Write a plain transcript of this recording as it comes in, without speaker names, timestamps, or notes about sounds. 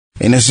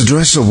In his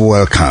address of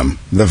welcome,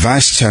 the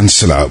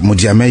Vice-Chancellor,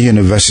 Mudiame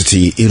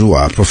University,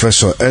 Irrua,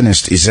 Professor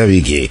Ernest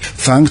Izerige,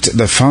 thanked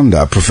the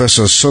founder,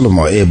 Professor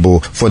Solomon Ebo,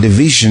 for the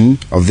vision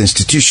of the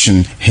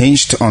institution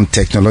hinged on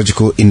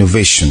technological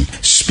innovation.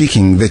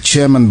 Speaking, the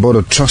Chairman Board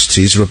of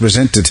Trustees,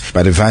 represented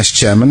by the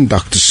Vice-Chairman,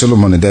 Dr.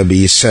 Solomon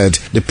Edebi, said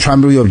the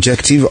primary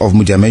objective of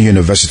Mudiame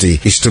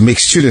University is to make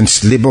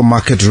students labor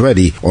market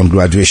ready on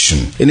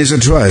graduation. In his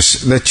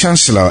address, the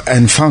Chancellor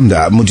and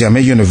founder,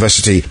 Mudiame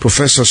University,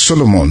 Professor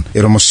Solomon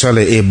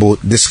Ebo,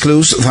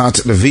 disclosed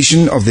that the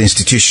vision of the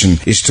institution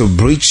is to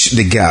bridge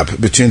the gap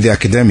between the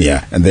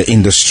academia and the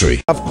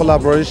industry. We have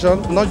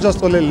collaboration, not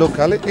just only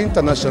locally,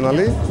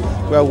 internationally.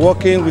 We are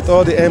working with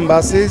all the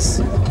embassies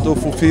to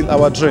fulfill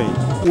our dream.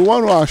 We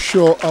want to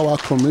assure our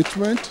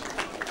commitment.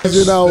 It's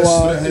in our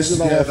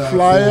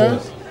flyer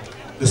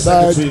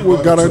that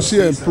will guarantee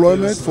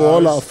employment for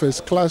all our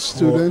first-class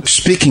students.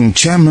 Speaking,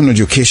 Chairman of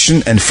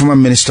Education and former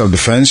Minister of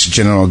Defense,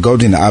 General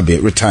Godwin Abbey,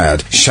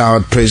 retired,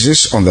 showered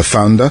praises on the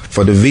founder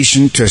for the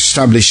vision to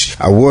establish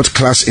a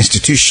world-class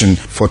institution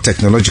for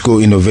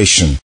technological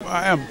innovation.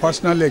 I am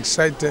personally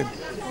excited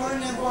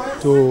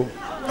to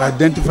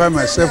identify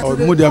myself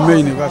at Mudiame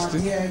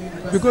University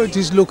because it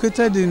is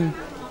located in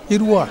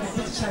Irrua,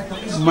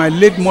 my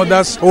late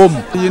mother's home.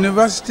 The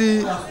university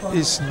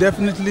is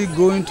definitely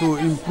going to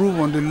improve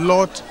on the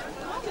lot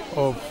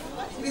of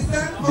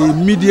the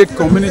immediate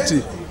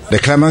community. The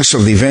climax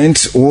of the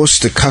event was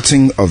the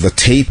cutting of the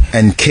tape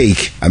and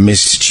cake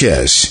amidst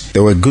cheers.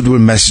 There were goodwill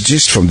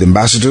messages from the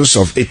ambassadors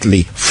of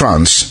Italy,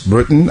 France,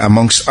 Britain,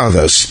 amongst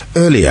others.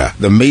 Earlier,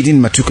 the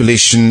Maiden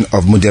Matriculation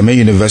of Mudiame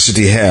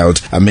University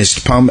held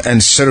amidst pomp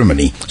and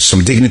ceremony.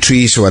 Some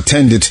dignitaries who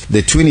attended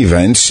the twin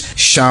events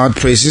showered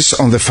praises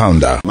on the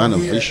founder. Man of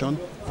vision.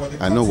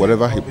 I know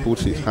whatever he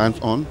puts his hands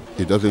on,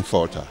 he doesn't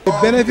falter. The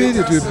benefit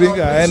it will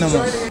bring our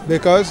enemies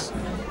because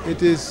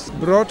it is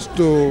brought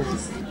to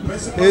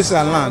Ace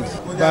and land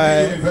by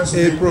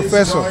a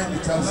professor,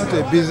 not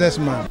a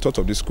businessman. I thought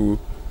of this school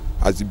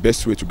as the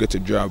best way to get a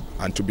job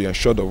and to be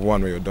assured of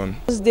one when you're done.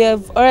 They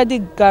have already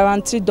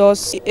guaranteed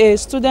us a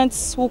student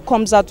who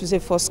comes out with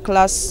a first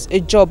class a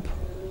job.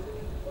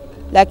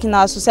 Like in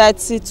our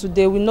society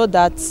today, we know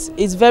that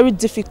it's very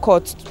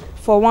difficult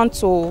for one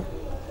to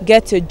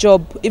get a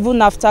job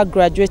even after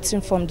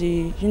graduating from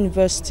the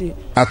university.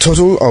 A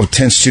total of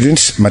 10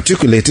 students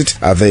matriculated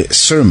at the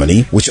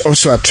ceremony, which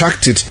also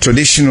attracted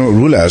traditional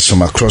rulers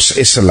from across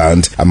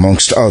Esaland,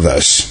 amongst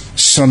others.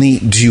 Sonny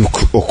Duke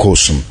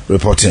Okosum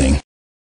reporting.